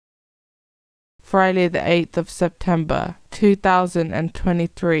Friday the 8th of September,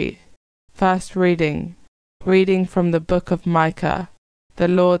 2023. First reading. Reading from the book of Micah. The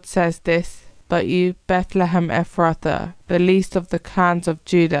Lord says this, "But you, Bethlehem Ephrathah, the least of the clans of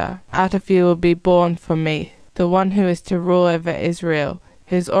Judah, out of you will be born for me, the one who is to rule over Israel.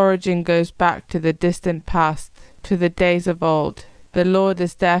 His origin goes back to the distant past, to the days of old. The Lord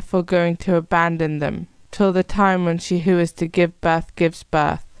is therefore going to abandon them, till the time when she who is to give birth gives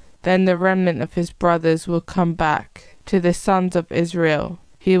birth. Then the remnant of his brothers will come back to the sons of Israel.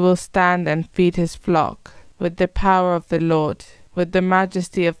 He will stand and feed his flock with the power of the Lord, with the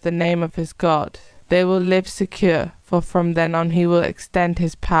majesty of the name of his God. They will live secure, for from then on he will extend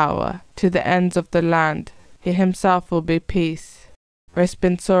his power to the ends of the land. He himself will be peace."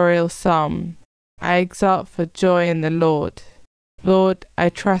 Responsorial Psalm. I exult for joy in the Lord. Lord, I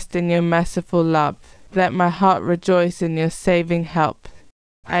trust in your merciful love. Let my heart rejoice in your saving help.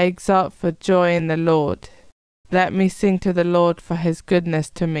 I exult for joy in the Lord. Let me sing to the Lord for his goodness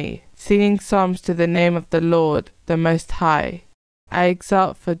to me, singing psalms to the name of the Lord, the Most High. I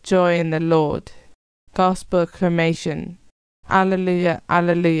exult for joy in the Lord. Gospel acclamation. Alleluia,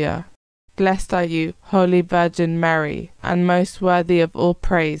 alleluia. Blessed are you, Holy Virgin Mary, and most worthy of all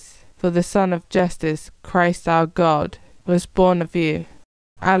praise, for the Son of Justice, Christ our God, was born of you.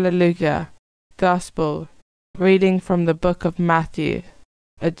 Alleluia. Gospel. Reading from the book of Matthew.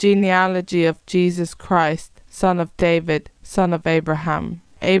 A genealogy of Jesus Christ, son of David, son of Abraham.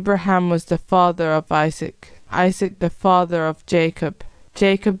 Abraham was the father of Isaac, Isaac the father of Jacob,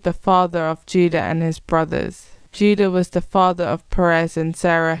 Jacob the father of Judah and his brothers. Judah was the father of Perez and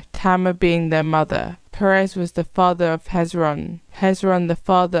Sarah, Tamar being their mother. Perez was the father of Hezron, Hezron the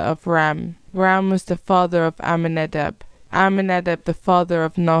father of Ram. Ram was the father of Amminadab, Amminadab the father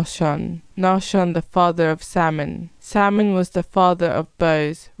of Nahshon, Nahshon the father of Salmon. Salmon was the father of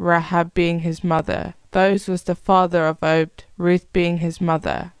Boaz, Rahab being his mother. Boaz was the father of Obed, Ruth being his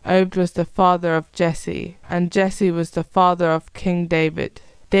mother. Obed was the father of Jesse, and Jesse was the father of King David.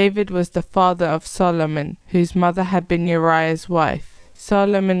 David was the father of Solomon, whose mother had been Uriah's wife.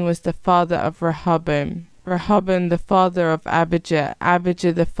 Solomon was the father of Rehoboam, Rehoboam the father of Abijah,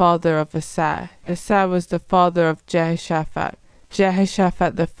 Abijah the father of Asa. Asa was the father of Jehoshaphat,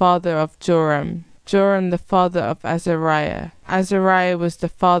 Jehoshaphat the father of Joram, Joram the father of Azariah. Azariah was the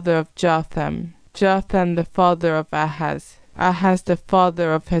father of Jotham, Jotham the father of Ahaz, Ahaz the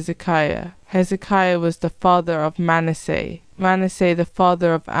father of Hezekiah. Hezekiah was the father of Manasseh, Manasseh the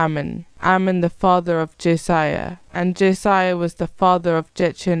father of Ammon, Ammon the father of Josiah, and Josiah was the father of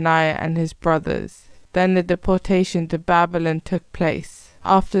Jechoniah and his brothers. Then the deportation to Babylon took place.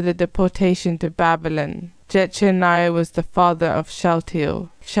 After the deportation to Babylon, Jechoniah was the father of Shealtiel,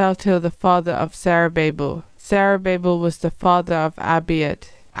 Shealtiel the father of Zerubbabel, Zerubbabel was the father of Abiad,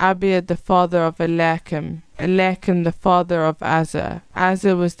 Abiad the father of Eliakim, Eliakim the father of Azar,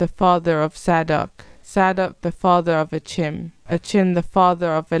 Azar was the father of Zadok, Zadok the father of Achim, Achim the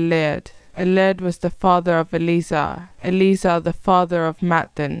father of Eliad, Eliad was the father of Eleazar, Eleazar the father of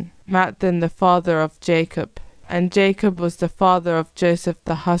Matthan, Matthan the father of Jacob, and Jacob was the father of Joseph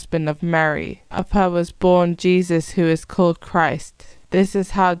the husband of Mary. Of her was born Jesus, who is called Christ. This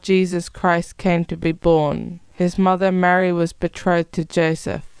is how Jesus Christ came to be born. His mother Mary was betrothed to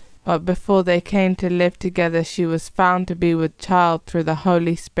Joseph, but before they came to live together she was found to be with child through the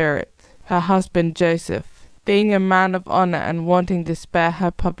Holy Spirit. Her husband Joseph, being a man of honor and wanting to spare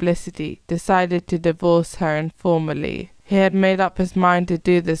her publicity, decided to divorce her informally. He had made up his mind to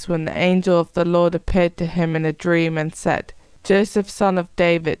do this when the angel of the Lord appeared to him in a dream and said, "Joseph, son of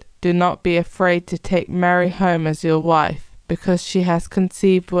David, do not be afraid to take Mary home as your wife, because she has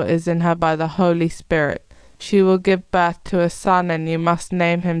conceived what is in her by the Holy Spirit. She will give birth to a son, and you must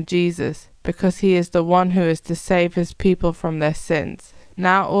name him Jesus, because he is the one who is to save his people from their sins."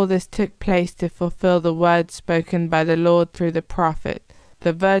 Now all this took place to fulfill the words spoken by the Lord through the prophet.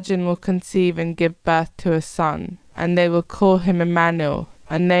 The virgin will conceive and give birth to a son, and they will call him Emmanuel,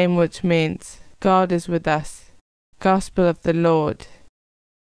 a name which means, God is with us. Gospel of the Lord.